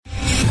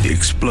The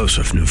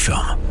explosive new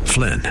film,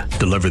 Flynn,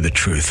 deliver the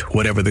truth,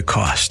 whatever the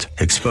cost,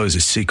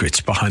 exposes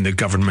secrets behind the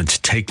government's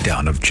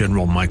takedown of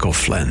General Michael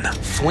Flynn.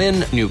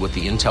 Flynn knew what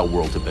the intel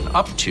world had been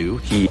up to.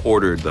 He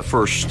ordered the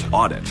first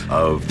audit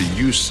of the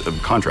use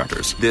of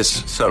contractors.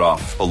 This set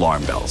off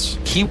alarm bells.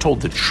 He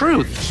told the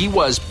truth. He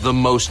was the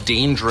most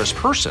dangerous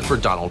person for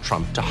Donald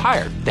Trump to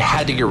hire. They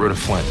had to get rid of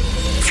Flynn.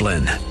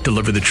 Flynn,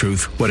 deliver the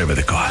truth, whatever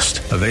the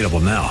cost. Available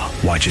now.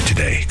 Watch it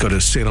today. Go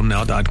to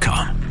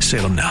salemnow.com.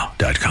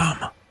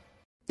 salemnow.com.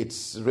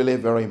 It's really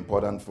very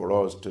important for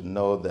us to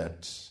know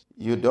that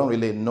you don't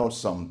really know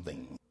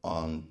something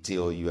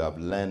until you have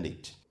learned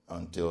it,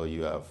 until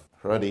you have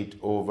heard it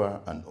over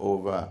and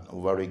over and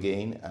over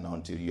again, and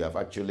until you have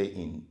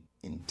actually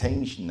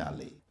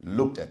intentionally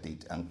looked at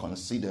it and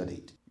considered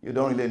it. You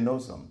don't really know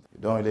something.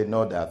 You don't really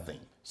know that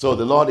thing. So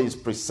the Lord is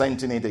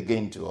presenting it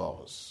again to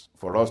us,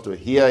 for us to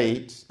hear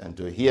it and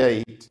to hear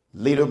it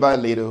little by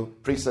little,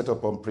 precept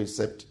upon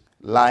precept,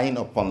 line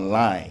upon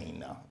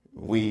line.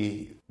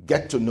 We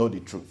get to know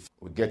the truth.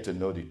 We get to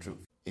know the truth.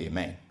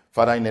 Amen.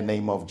 Father, in the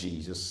name of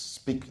Jesus,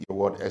 speak your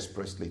word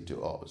expressly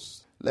to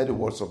us. Let the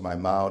words of my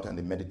mouth and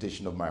the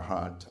meditation of my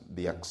heart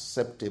be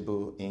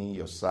acceptable in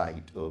your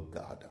sight, O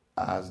God.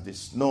 As the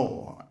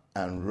snow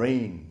and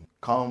rain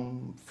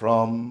come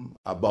from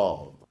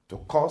above to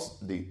cause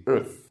the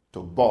earth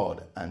to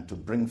bud and to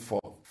bring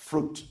forth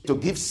fruit, to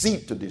give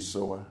seed to the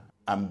sower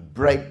and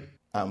bread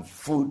and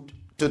food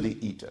to the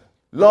eater.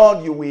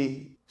 Lord, you will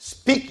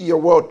speak your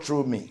word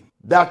through me,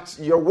 that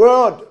your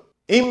word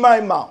in my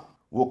mouth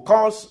will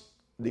cause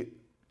the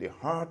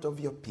heart of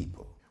your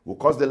people, will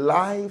cause the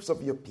lives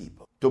of your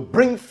people to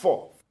bring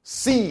forth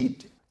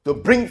seed, to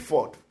bring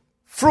forth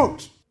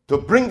fruit, to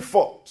bring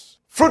forth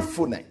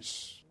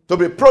fruitfulness, to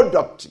be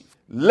productive.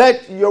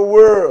 Let your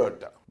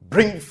word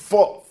bring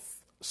forth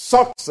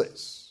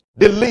success,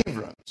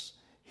 deliverance,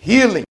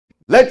 healing.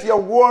 Let your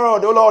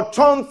word, O Lord,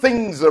 turn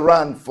things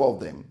around for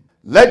them.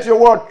 Let your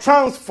word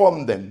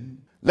transform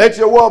them. Let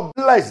your word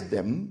bless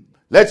them.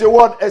 Let your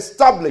word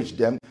establish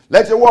them.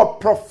 Let your word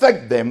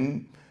perfect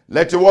them.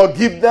 Let your word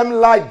give them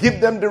light, give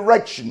them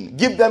direction,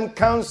 give them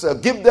counsel,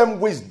 give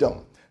them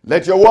wisdom.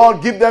 Let your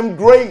word give them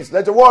grace.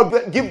 Let your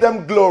word give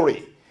them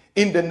glory.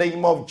 In the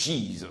name of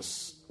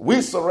Jesus,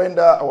 we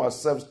surrender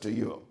ourselves to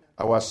you.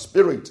 Our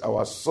spirit,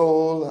 our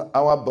soul,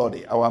 our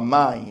body, our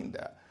mind.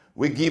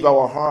 We give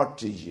our heart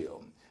to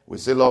you. We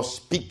say, Lord,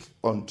 speak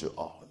unto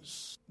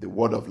us the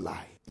word of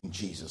life. In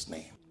Jesus'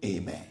 name,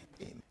 amen.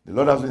 The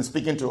Lord has been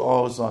speaking to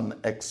us on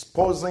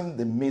exposing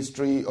the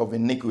mystery of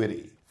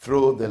iniquity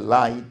through the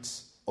light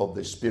of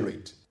the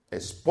Spirit.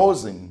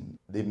 Exposing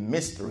the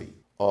mystery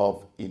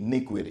of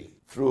iniquity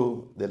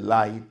through the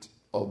light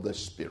of the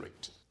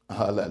Spirit.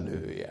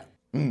 Hallelujah.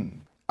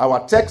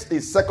 Our text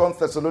is 2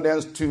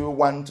 Thessalonians 2,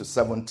 1 to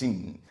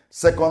 17.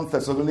 2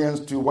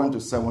 Thessalonians 2, 1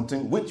 to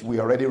 17, which we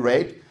already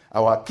read.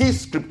 Our key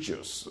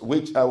scriptures,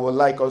 which I would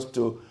like us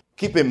to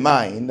keep in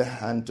mind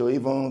and to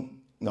even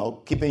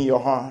keep in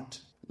your heart.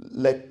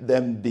 Let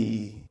them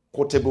be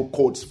quotable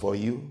quotes for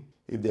you.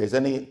 If there is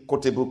any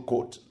quotable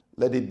quote,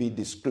 let it be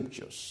the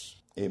scriptures.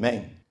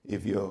 Amen.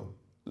 If you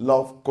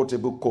love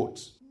quotable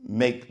quotes,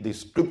 make the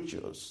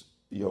scriptures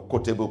your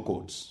quotable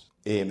quotes.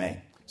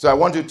 Amen. So I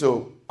want you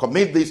to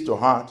commit this to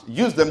heart,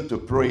 use them to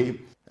pray,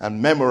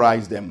 and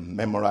memorize them.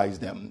 Memorize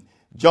them.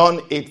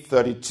 John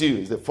 8:32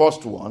 is the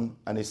first one,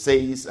 and it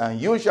says,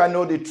 "And you shall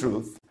know the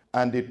truth,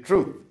 and the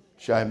truth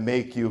shall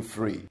make you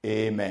free."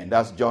 Amen.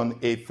 That's John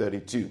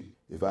 8:32.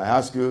 If I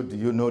ask you, do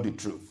you know the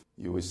truth?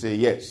 You will say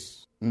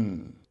yes.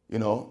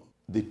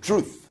 The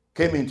truth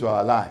came into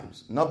our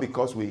lives, not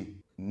because we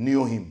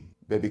knew him,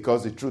 but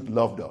because the truth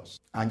loved us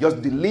and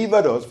just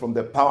delivered us from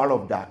the power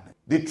of darkness.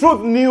 The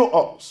truth knew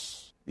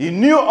us. He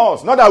knew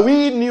us, not that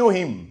we knew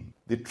him.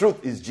 The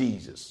truth is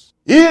Jesus.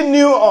 He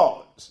knew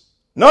us,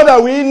 not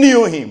that we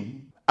knew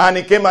him, and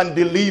he came and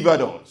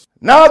delivered us.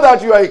 Now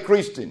that you are a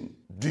Christian,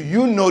 do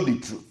you know the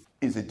truth?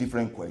 It's a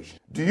different question.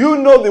 Do you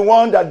know the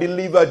one that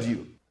delivered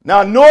you?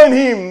 Now, knowing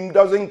him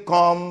doesn't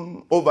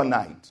come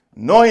overnight.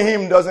 Knowing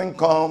him doesn't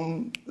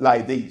come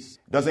like this.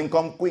 It doesn't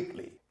come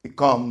quickly. It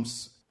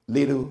comes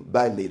little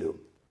by little.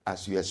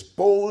 As you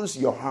expose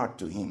your heart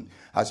to him,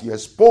 as you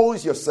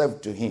expose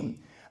yourself to him,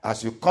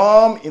 as you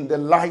come in the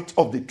light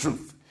of the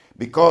truth.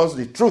 Because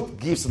the truth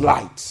gives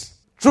light.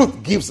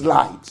 Truth gives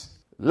light.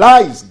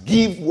 Lies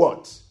give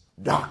what?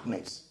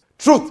 Darkness.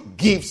 Truth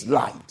gives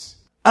light.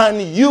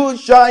 And you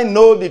shall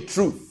know the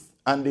truth,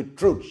 and the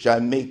truth shall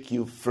make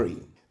you free.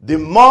 The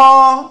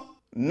more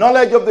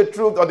knowledge of the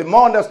truth, or the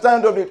more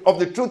understanding of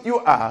the truth you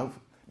have,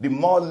 the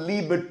more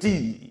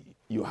liberty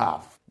you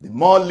have. The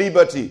more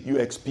liberty you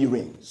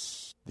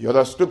experience. The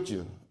other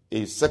scripture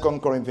is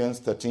 2 Corinthians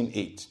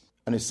 13:8.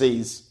 And it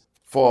says,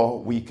 "For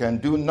we can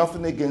do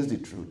nothing against the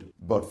truth,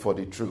 but for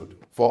the truth.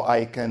 For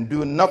I can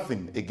do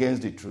nothing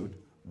against the truth,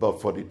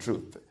 but for the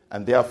truth.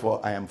 And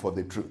therefore I am for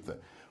the truth.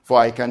 For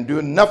I can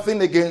do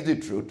nothing against the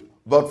truth,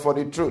 but for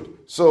the truth.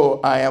 So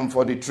I am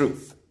for the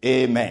truth."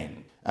 Amen.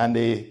 And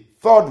the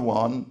third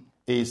one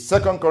is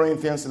 2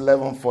 Corinthians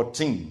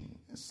 11:14.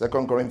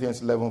 2 Corinthians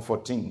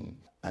 11:14.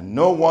 And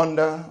no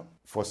wonder,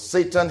 for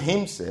Satan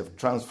himself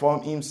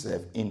transformed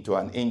himself into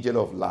an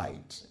angel of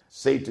light.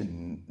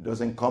 Satan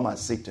doesn't come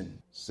as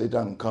Satan.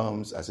 Satan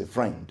comes as a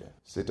friend.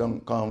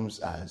 Satan comes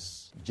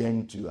as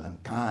gentle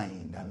and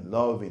kind and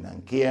loving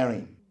and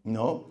caring.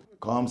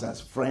 Comes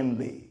as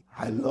friendly.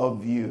 I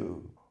love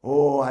you.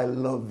 Oh, I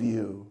love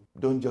you.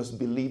 Don't just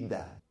believe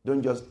that.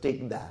 Don't just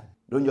take that.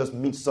 Don't just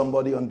meet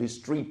somebody on the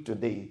street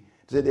today.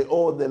 Say they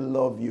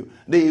love you.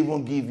 They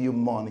even give you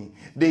money.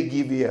 They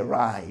give you a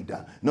ride.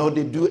 No,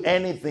 they do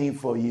anything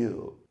for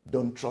you.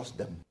 Don't trust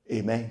them.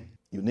 Amen.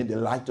 You need the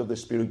light of the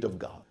Spirit of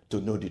God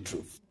to know the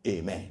truth.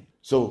 Amen.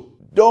 So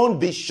don't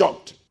be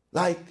shocked.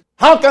 Like,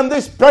 how can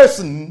this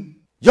person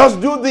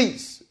just do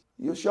this?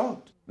 You're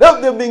shocked.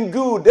 They've been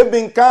good. They've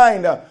been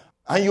kind.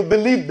 And you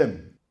believe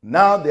them.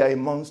 Now they are a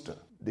monster.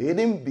 They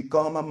didn't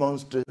become a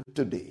monster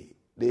today.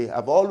 They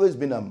have always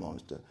been a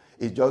monster.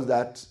 It's just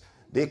that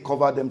they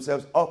cover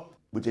themselves up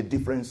with a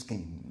different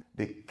skin.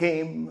 They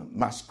came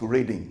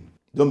masquerading.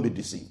 Don't be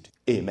deceived.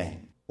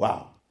 Amen.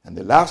 Wow. And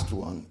the last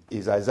one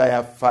is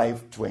Isaiah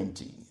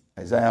 5:20.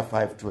 Isaiah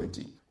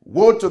 5:20.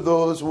 Woe to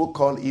those who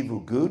call evil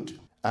good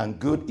and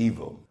good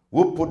evil,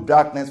 who put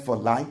darkness for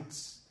light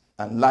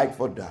and light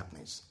for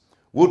darkness,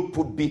 who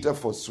put bitter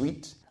for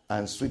sweet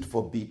and sweet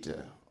for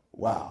bitter.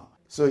 Wow.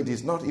 So it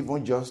is not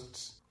even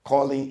just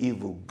calling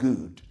evil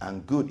good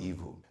and good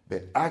evil,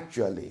 but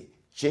actually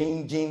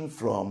changing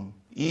from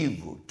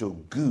evil to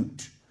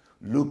good,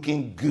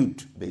 looking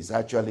good, but it's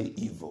actually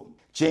evil.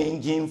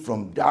 Changing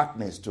from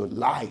darkness to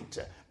light,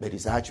 but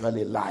it's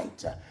actually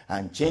light.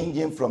 And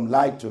changing from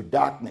light to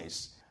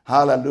darkness.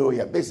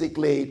 Hallelujah.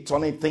 Basically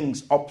turning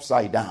things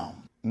upside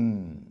down.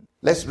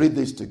 Let's read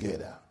this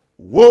together.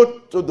 Woe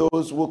to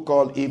those who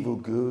call evil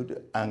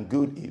good and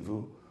good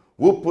evil,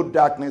 who put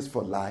darkness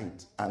for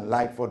light and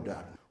light for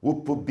darkness,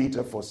 who put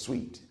bitter for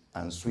sweet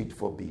and sweet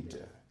for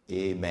bitter.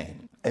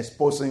 Amen.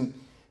 Exposing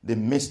the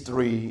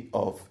mystery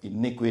of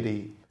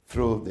iniquity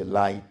through the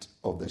light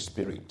of the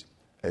Spirit.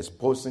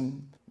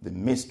 Exposing the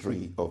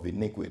mystery of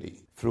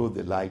iniquity through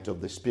the light of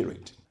the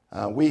Spirit.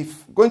 We're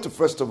going to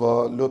first of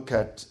all look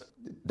at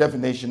the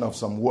definition of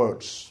some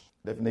words.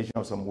 Definition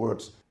of some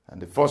words.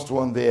 And the first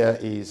one there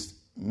is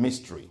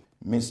mystery.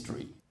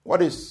 Mystery.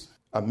 What is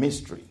a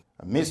mystery?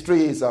 A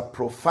mystery is a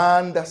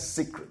profound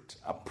secret.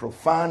 A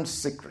profound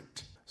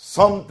secret.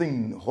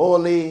 Something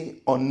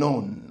wholly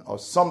unknown, or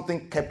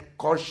something kept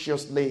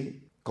cautiously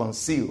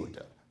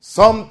concealed.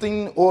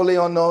 Something wholly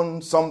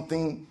unknown,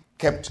 something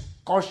kept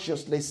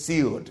cautiously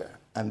sealed,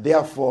 and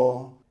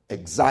therefore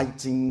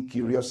exciting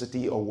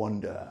curiosity or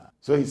wonder.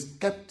 So it's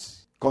kept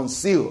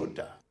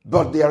concealed,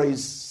 but there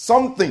is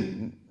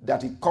something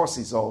that it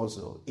causes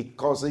also. It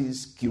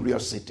causes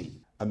curiosity.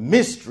 A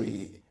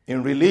mystery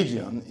in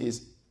religion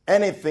is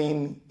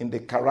anything in the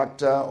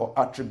character or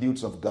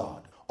attributes of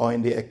God, or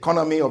in the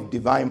economy of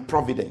divine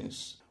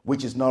providence,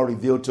 which is not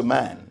revealed to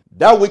man.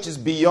 That which is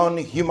beyond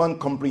human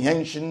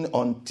comprehension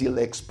until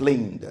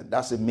explained.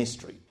 That's a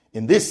mystery.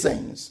 In this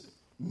sense,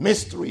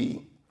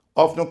 mystery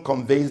often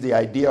conveys the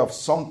idea of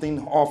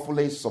something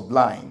awfully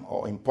sublime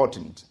or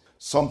important,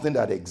 something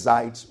that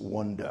excites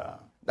wonder.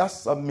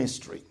 That's a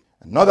mystery.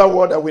 Another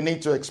word that we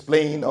need to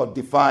explain or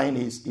define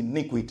is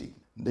iniquity.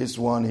 This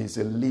one is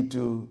a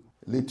little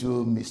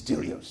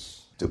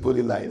mysterious, to put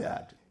it like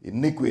that.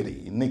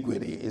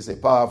 Iniquity is a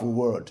powerful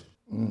word.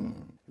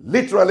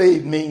 Literally,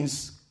 it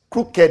means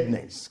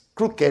crookedness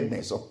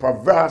or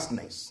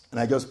perverseness. And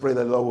I just pray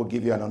that the Lord will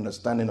give you an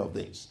understanding of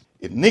this.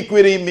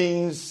 Iniquity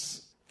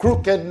means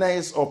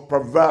crookedness or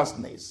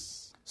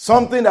perverseness.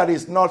 Something that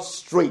is not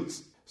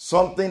straight.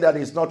 Something that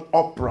is not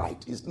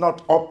upright. It's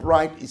not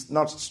upright. It's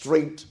not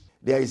straight.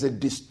 There is a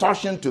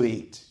distortion to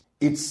it.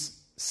 It's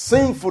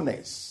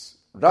sinfulness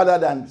rather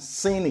than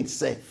sin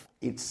itself.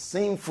 It's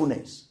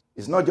sinfulness.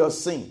 It's not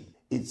just sin.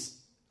 It's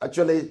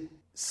actually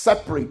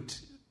separate.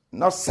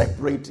 Not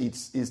separate.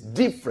 It's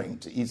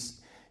different.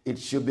 It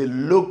should be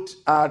looked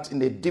at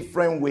in a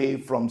different way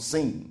from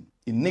sin.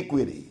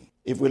 Iniquity.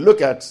 If we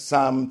look at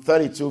Psalm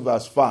 32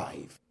 verse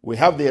 5, we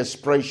have the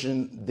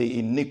expression, the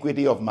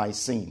iniquity of my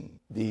sin.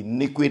 The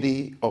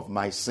iniquity of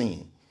my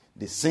sin.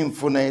 The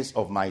sinfulness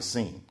of my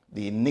sin.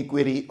 The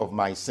iniquity of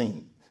my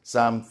sin.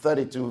 Psalm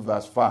 32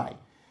 verse 5.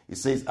 It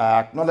says,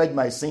 I acknowledge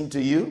my sin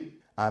to you,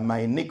 and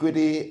my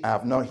iniquity I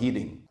have not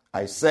hidden.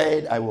 I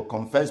said, I will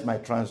confess my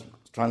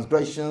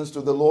transgressions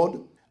to the Lord,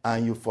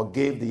 and you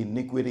forgave the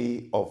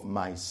iniquity of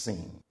my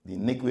sin. The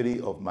iniquity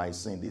of my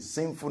sin. The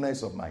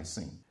sinfulness of my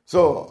sin.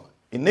 So,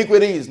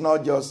 iniquity is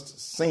not just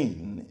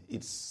sin,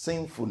 it's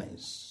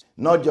sinfulness.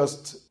 Not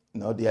just,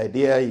 the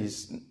idea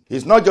is,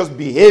 it's not just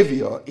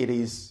behavior, it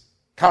is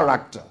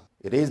character.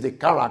 It is the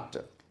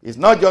character. It's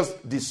not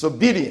just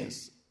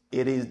disobedience,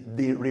 it is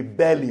the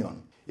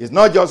rebellion. It's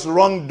not just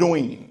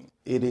wrongdoing,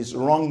 it is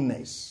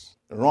wrongness.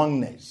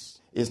 Wrongness.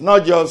 It's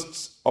not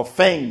just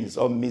offense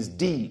or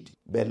misdeed,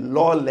 but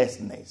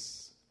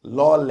lawlessness.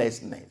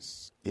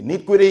 Lawlessness.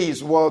 Iniquity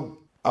is what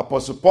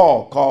Apostle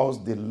Paul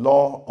calls the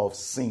law of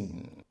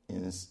sin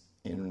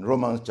in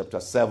Romans chapter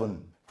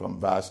 7 from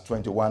verse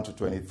 21 to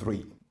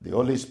 23. The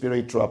Holy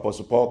Spirit, through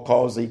Apostle Paul,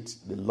 calls it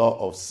the law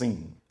of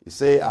sin. He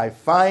says, I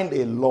find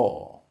a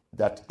law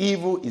that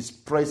evil is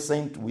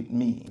present with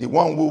me, the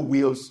one who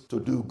wills to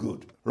do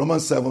good.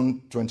 Romans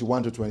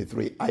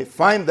 7:21-23. I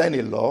find then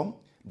a law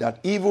that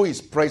evil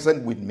is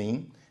present with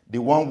me, the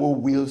one who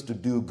wills to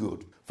do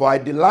good. For I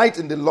delight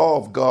in the law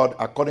of God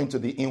according to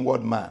the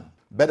inward man.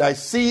 But I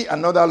see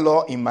another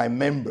law in my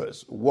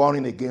members,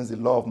 warring against the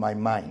law of my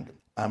mind,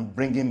 and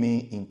bringing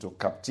me into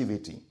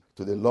captivity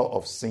to the law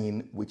of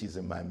sin which is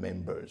in my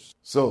members.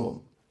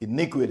 So,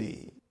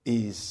 iniquity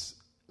is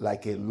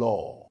like a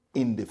law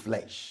in the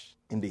flesh,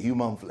 in the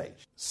human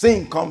flesh.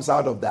 Sin comes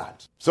out of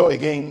that. So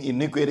again,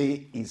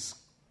 iniquity is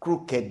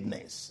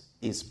crookedness,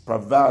 is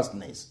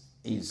perverseness,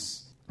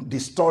 is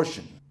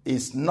distortion.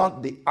 It's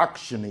not the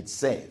action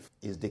itself,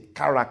 it's the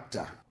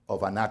character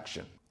of an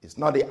action. It's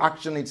not the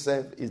action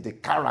itself, it's the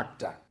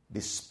character,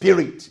 the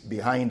spirit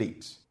behind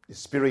it. The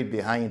spirit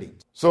behind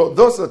it. So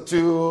those are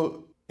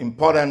two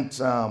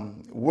important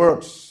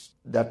words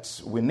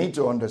that we need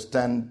to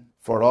understand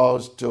for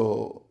us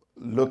to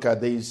look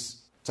at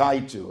this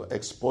title,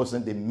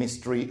 Exposing the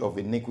Mystery of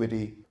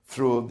Iniquity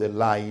through the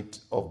Light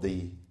of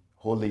the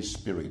Holy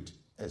Spirit.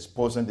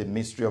 Exposing the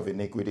mystery of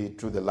iniquity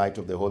through the light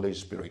of the Holy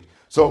Spirit.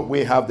 So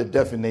we have the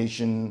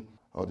definition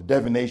or the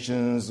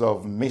definitions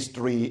of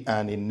mystery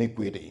and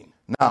iniquity.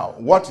 Now,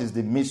 what is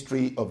the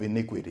mystery of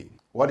iniquity?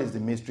 What is the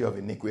mystery of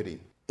iniquity?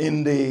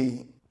 In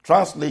the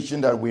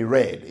translation that we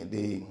read, in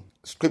the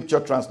scripture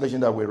translation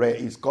that we read,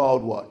 is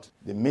called what?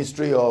 The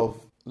mystery of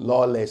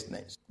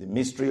lawlessness. The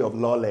mystery of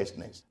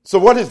lawlessness. So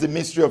what is the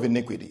mystery of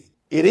iniquity?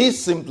 It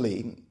is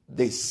simply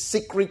the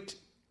secret,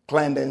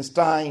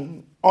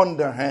 clandestine,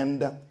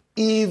 underhand,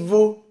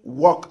 evil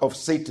work of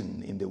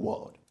Satan in the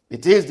world.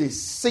 It is the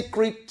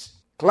secret,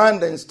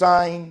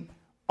 clandestine,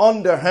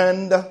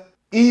 underhand,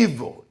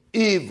 evil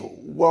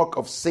work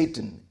of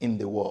Satan in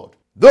the world.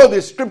 Though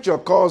the scripture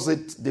calls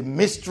it the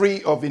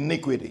mystery of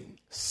iniquity,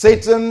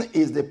 Satan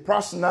is the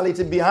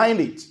personality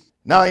behind it.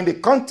 Now, in the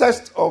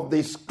context of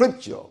the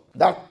scripture,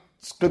 that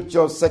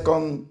scripture,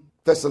 2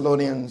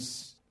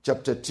 Thessalonians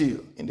chapter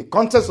 2, in the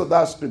context of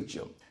that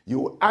scripture,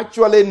 you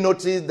actually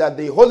notice that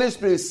the Holy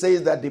Spirit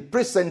says that the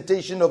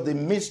presentation of the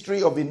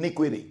mystery of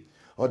iniquity,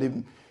 or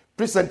the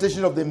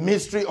presentation of the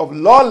mystery of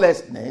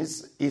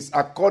lawlessness, is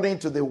according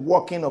to the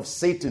working of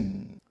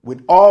Satan,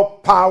 with all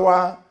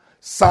power,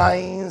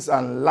 signs,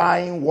 and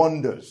lying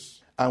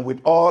wonders, and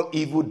with all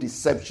evil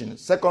deception.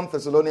 2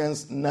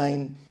 Thessalonians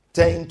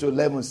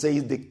 9:10-11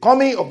 says, the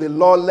coming of the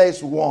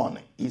lawless one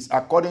is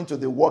according to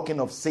the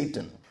working of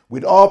Satan,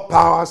 with all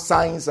power,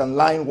 signs, and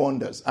lying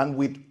wonders, and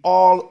with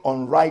all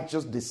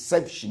unrighteous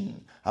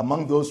deception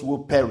among those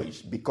who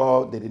perish,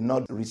 because they did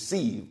not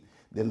receive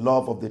the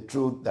love of the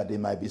truth that they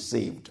might be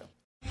saved.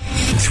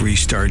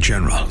 3-star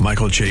General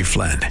Michael J.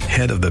 Flynn,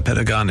 head of the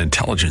Pentagon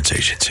Intelligence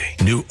Agency,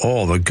 knew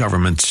all the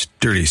government's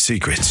dirty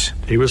secrets.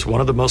 He was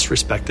one of the most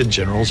respected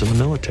generals in the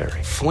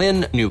military.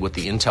 Flynn knew what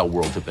the intel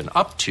world had been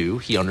up to.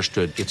 He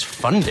understood its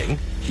funding.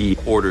 He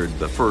ordered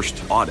the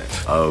first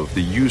audit of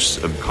the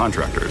use of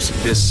contractors.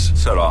 This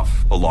set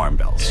off alarm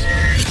bells.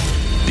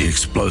 The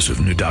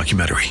explosive new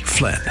documentary,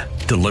 Flynn,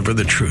 Deliver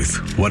the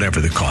Truth, Whatever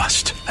the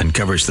Cost,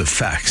 uncovers the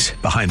facts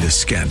behind this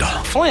scandal.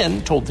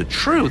 Flynn told the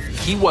truth.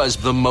 He was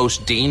the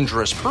most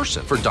dangerous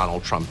person for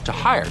Donald Trump to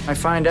hire. I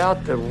find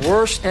out the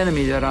worst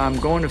enemy that I'm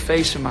going to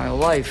face in my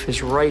life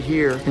is right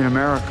here in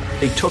America.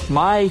 They took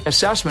my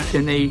assessment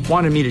and they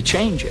wanted me to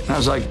change it. And I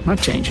was like, I'm not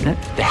changing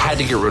it. They had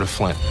to get rid of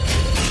Flynn.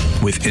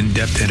 With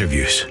in-depth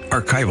interviews,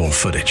 archival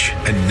footage,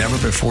 and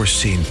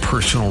never-before-seen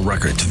personal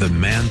records of the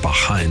man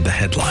behind the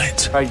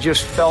headlines. I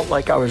just felt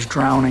like I was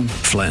drowning.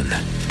 Flynn,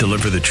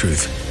 Deliver the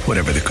Truth,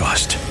 Whatever the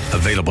Cost.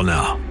 Available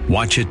now.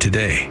 Watch it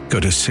today.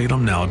 Go to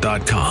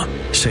salemnow.com.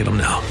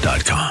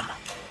 salemnow.com.